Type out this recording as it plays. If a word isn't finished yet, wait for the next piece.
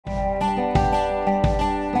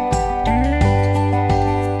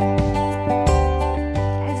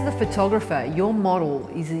photographer, your model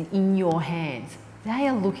is in your hands. They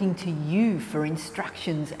are looking to you for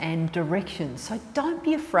instructions and directions, so don't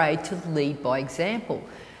be afraid to lead by example.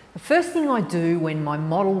 The first thing I do when my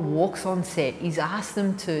model walks on set is ask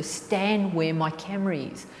them to stand where my camera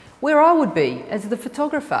is, where I would be as the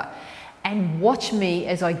photographer, and watch me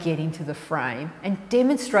as I get into the frame and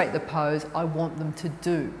demonstrate the pose I want them to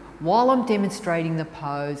do. While I'm demonstrating the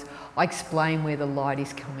pose, I explain where the light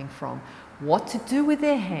is coming from, what to do with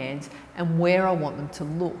their hands, and where I want them to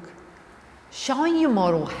look. Showing your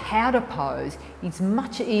model how to pose is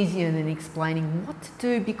much easier than explaining what to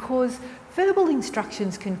do because verbal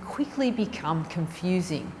instructions can quickly become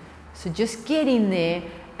confusing. So just get in there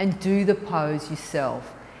and do the pose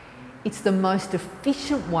yourself. It's the most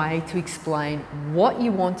efficient way to explain what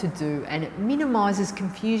you want to do, and it minimises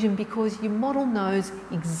confusion because your model knows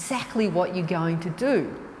exactly what you're going to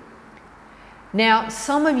do. Now,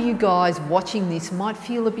 some of you guys watching this might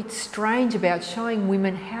feel a bit strange about showing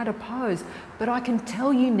women how to pose, but I can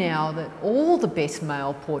tell you now that all the best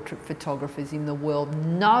male portrait photographers in the world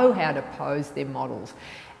know how to pose their models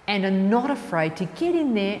and are not afraid to get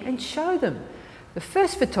in there and show them. The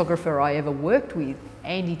first photographer I ever worked with,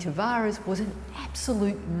 Andy Tavares, was an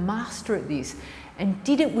absolute master at this and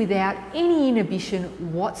did it without any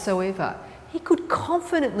inhibition whatsoever. He could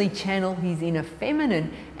confidently channel his inner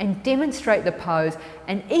feminine and demonstrate the pose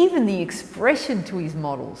and even the expression to his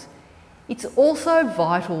models. It's also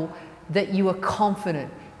vital that you are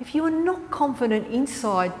confident. If you are not confident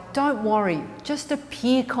inside, don't worry, just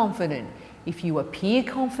appear confident. If you appear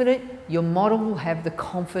confident, your model will have the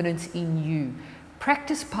confidence in you.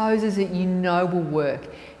 Practice poses that you know will work.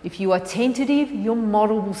 If you are tentative, your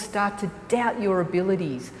model will start to doubt your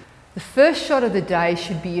abilities. The first shot of the day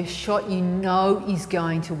should be a shot you know is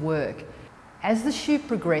going to work. As the shoot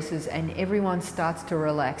progresses and everyone starts to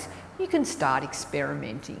relax, you can start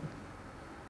experimenting.